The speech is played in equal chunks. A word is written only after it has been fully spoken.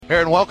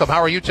Aaron, welcome. How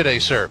are you today,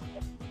 sir?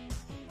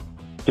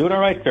 Doing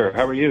all right, sir.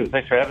 How are you?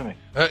 Thanks for having me.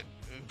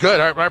 Good.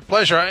 Our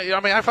pleasure.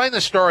 I find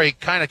this story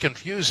kind of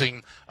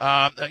confusing.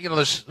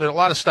 There's a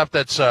lot of stuff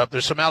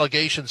there's some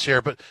allegations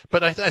here, but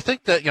I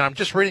think that, I'm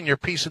just reading your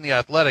piece in The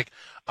Athletic,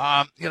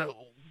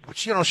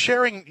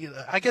 sharing,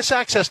 I guess,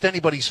 access to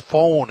anybody's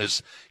phone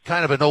is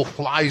kind of a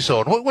no-fly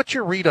zone. What's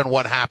your read on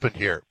what happened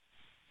here?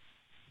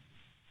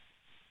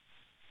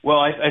 Well,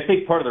 I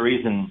think part of the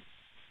reason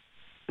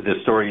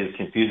this story is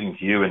confusing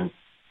to you and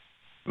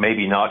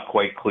maybe not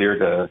quite clear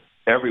to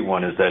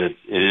everyone is that it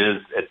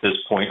is at this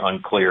point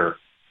unclear,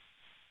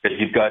 because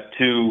you've got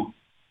two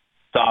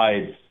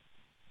sides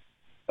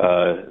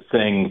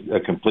saying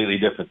a completely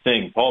different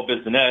thing. Paul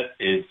Bissonnette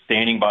is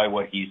standing by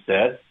what he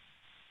said.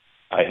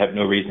 I have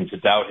no reason to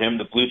doubt him.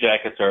 The Blue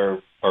Jackets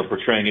are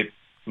portraying it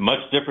much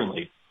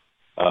differently.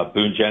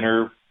 Boone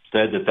Jenner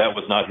said that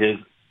was not his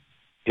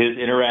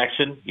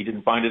interaction. He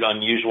didn't find it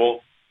unusual.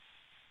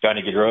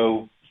 Johnny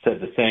Gaudreau said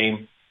the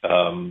same.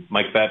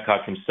 Mike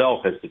Babcock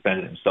himself has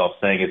defended himself,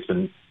 saying it's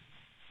been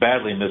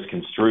badly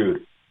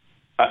misconstrued.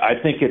 I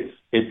think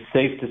it's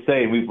safe to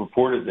say, and we've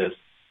reported this,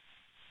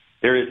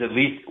 there is at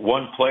least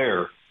one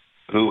player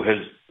who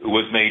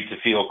was made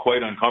to feel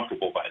quite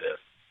uncomfortable by this.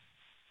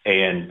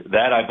 And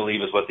that, I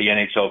believe, is what the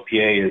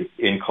NHLPA is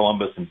in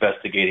Columbus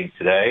investigating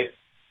today.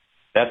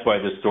 That's why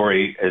this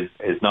story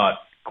is not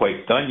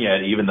quite done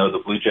yet, even though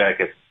the Blue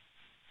Jackets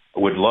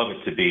would love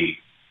it to be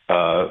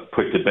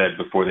put to bed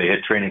before they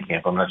hit training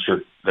camp. I'm not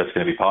sure that's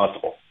going to be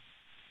possible.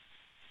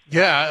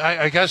 Yeah,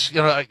 I guess,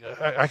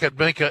 I could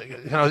make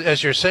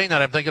as you're saying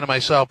that, I'm thinking to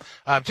myself,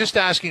 just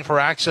asking for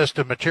access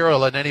to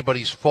material on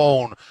anybody's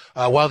phone,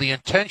 while the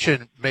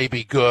intention may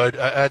be good,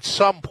 at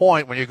some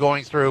point when you're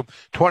going through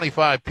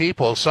 25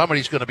 people,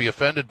 somebody's going to be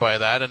offended by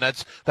that, and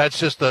that's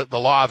just the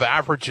law of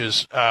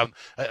averages. I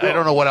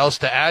don't know what else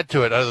to add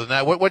to it other than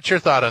that. What's your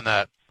thought on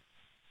that?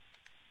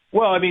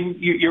 Well, I mean,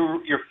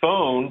 your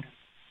phone,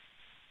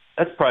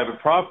 that's private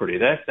property.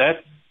 That's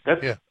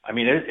yeah. I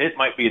mean, it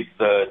might be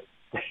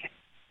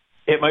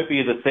it might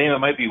be the same. It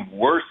might be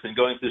worse than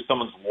going through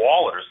someone's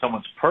wallet or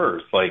someone's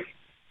purse.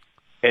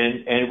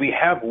 And we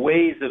have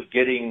ways of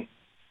getting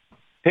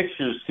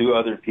pictures to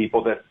other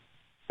people that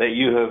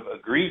you have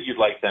agreed you'd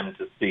like them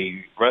to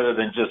see, rather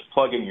than just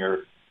plugging your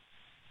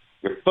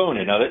phone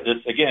in. Now,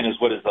 this again is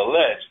what is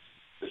alleged.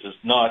 This is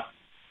not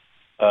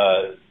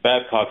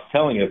Babcock's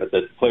telling of it,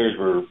 that players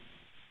were,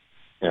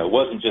 it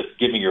wasn't just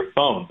give me your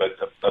phone, but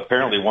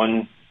apparently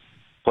one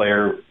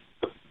player,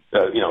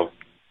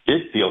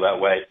 did feel that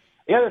way.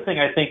 The other thing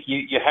I think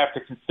you have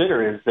to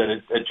consider is that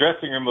a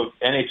dressing room of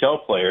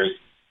NHL players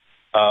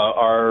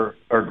are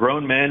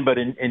grown men, but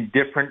in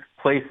different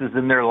places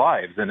in their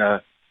lives. And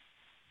a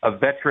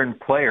veteran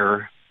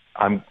player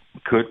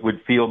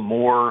would feel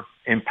more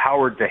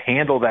empowered to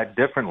handle that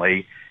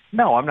differently.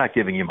 No, I'm not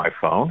giving you my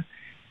phone.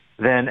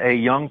 Than a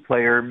young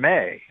player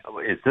may.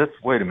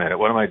 Wait a minute,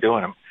 what am I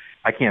doing?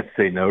 I can't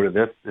say no to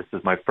this. This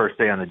is my first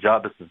day on the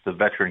job. This is the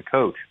veteran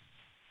coach.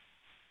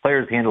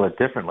 Players handle it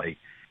differently,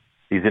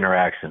 these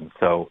interactions.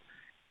 So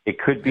it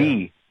could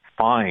be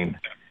fine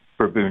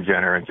for Boone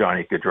Jenner and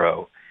Johnny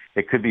Gaudreau.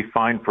 It could be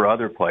fine for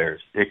other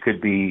players. It could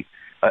be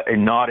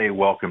not a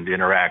welcomed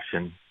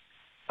interaction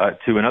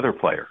to another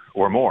player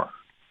or more.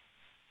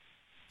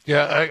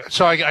 Yeah,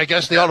 so I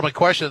guess the ultimate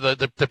question,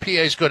 the PA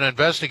is going to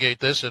investigate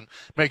this and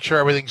make sure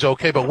everything's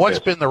okay, but what's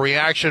been the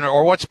reaction,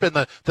 or what's been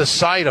the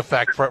side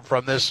effect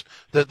from this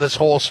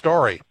whole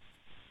story?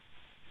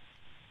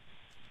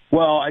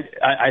 Well,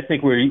 I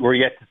think we're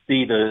yet to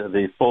see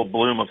the full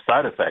bloom of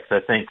side effects.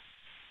 I think,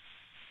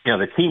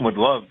 the team would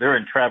love, they're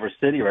in Traverse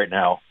City right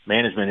now.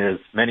 Management is,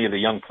 many of the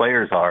young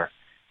players are,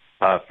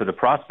 for the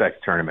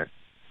prospects tournament.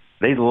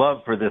 They'd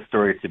love for this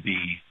story to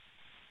be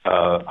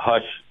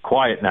hush,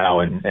 quiet now,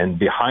 and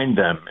behind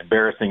them,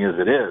 embarrassing as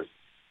it is.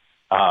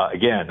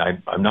 Again,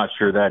 I'm not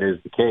sure that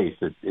is the case.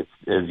 It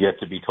is yet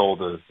to be told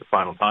the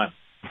final time.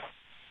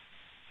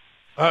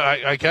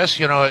 I guess,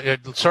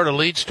 it sort of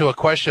leads to a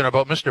question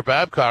about Mr.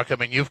 Babcock. I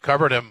mean, you've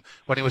covered him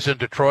when he was in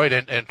Detroit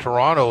and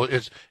Toronto.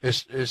 Is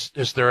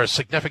there a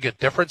significant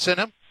difference in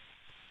him?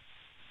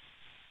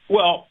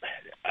 Well,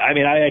 I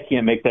mean, I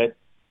can't make that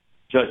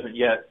judgment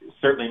yet.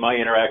 Certainly my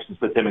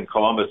interactions with him in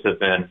Columbus have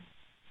been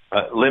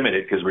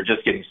limited because we're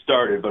just getting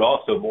started, but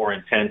also more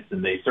intense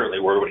than they certainly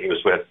were when he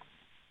was with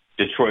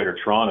Detroit or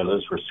Toronto.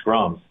 Those were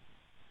scrums.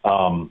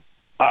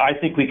 I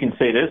think we can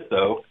say this,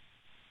 though.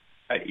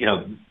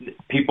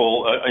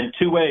 People in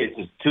two ways.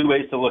 There's two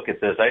ways to look at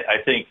this.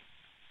 I think,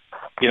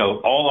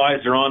 all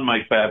eyes are on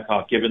Mike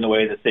Babcock, given the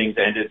way that things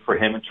ended for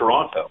him in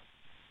Toronto.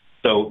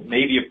 So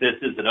maybe if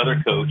this is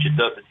another coach, it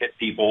doesn't hit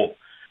people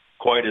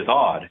quite as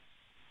odd.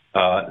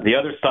 The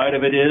other side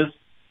of it is,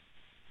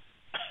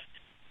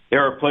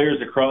 there are players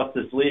across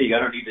this league, I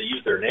don't need to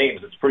use their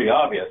names, it's pretty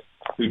obvious,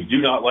 who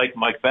do not like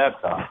Mike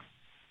Babcock.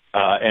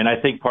 And I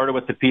think part of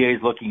what the PA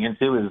is looking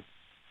into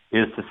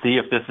is to see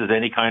if this is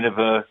any kind of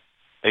a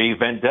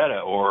vendetta,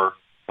 or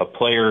a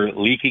player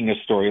leaking a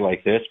story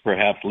like this,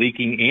 perhaps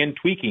leaking and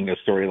tweaking a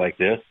story like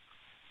this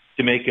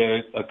to make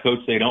a coach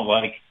they don't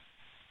like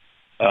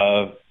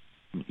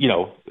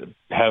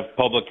have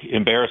public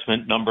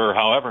embarrassment number,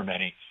 however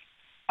many.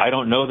 I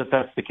don't know that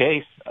that's the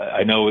case.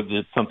 I know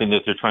it's something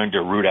that they're trying to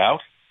root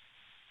out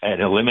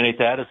and eliminate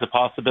that as a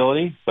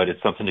possibility, but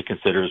it's something to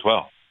consider as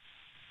well.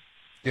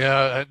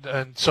 Yeah,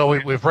 and so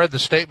we've read the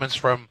statements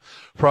from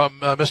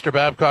Mr.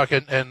 Babcock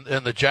and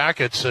the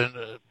Jackets, and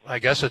I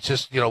guess it's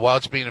just, while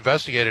it's being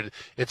investigated,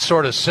 it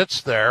sort of sits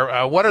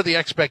there. What are the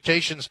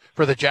expectations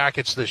for the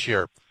Jackets this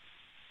year?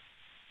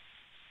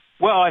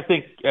 Well, I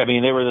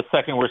mean, they were the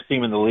second worst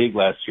team in the league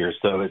last year,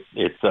 so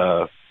they've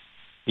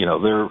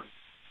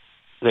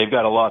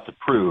got a lot to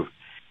prove.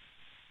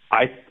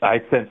 I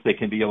sense they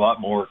can be a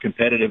lot more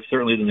competitive,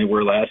 certainly, than they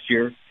were last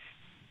year.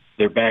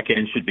 Their back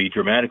end should be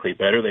dramatically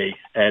better. They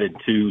added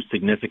 2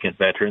 significant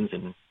veterans,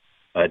 and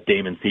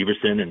Damon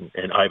Severson and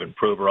Ivan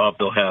Provorov.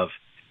 They'll have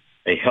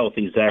a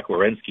healthy Zach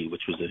Werenski,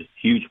 which was a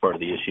huge part of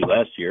the issue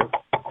last year.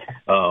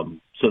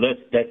 So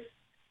that's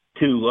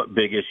 2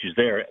 big issues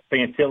there.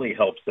 Fantilli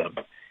helps them.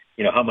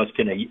 How much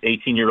can an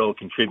 18-year-old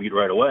contribute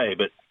right away?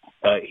 But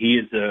he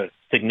is a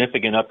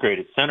significant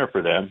upgraded center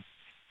for them.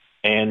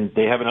 And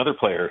they have another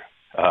player,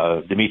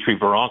 Dmitry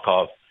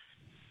Voronkov,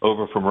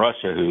 over from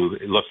Russia, who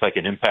looks like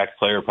an impact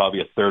player,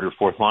 probably a 3rd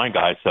or 4th line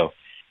guy. So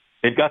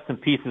they've got some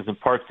pieces and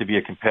parts to be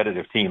a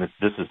competitive team.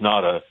 This is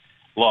not a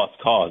lost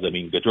cause. I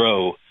mean,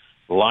 Gaudreau,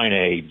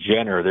 Laine,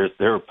 Jenner,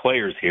 there are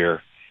players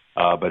here,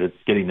 but it's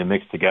getting them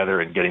mixed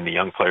together and getting the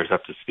young players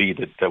up to speed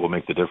that will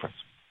make the difference.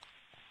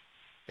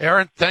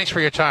 Aaron, thanks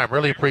for your time.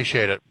 Really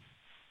appreciate it.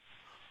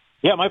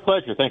 Yeah, my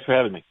pleasure. Thanks for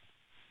having me.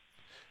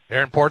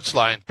 Aaron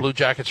Portzline, Blue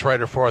Jackets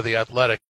writer for The Athletic.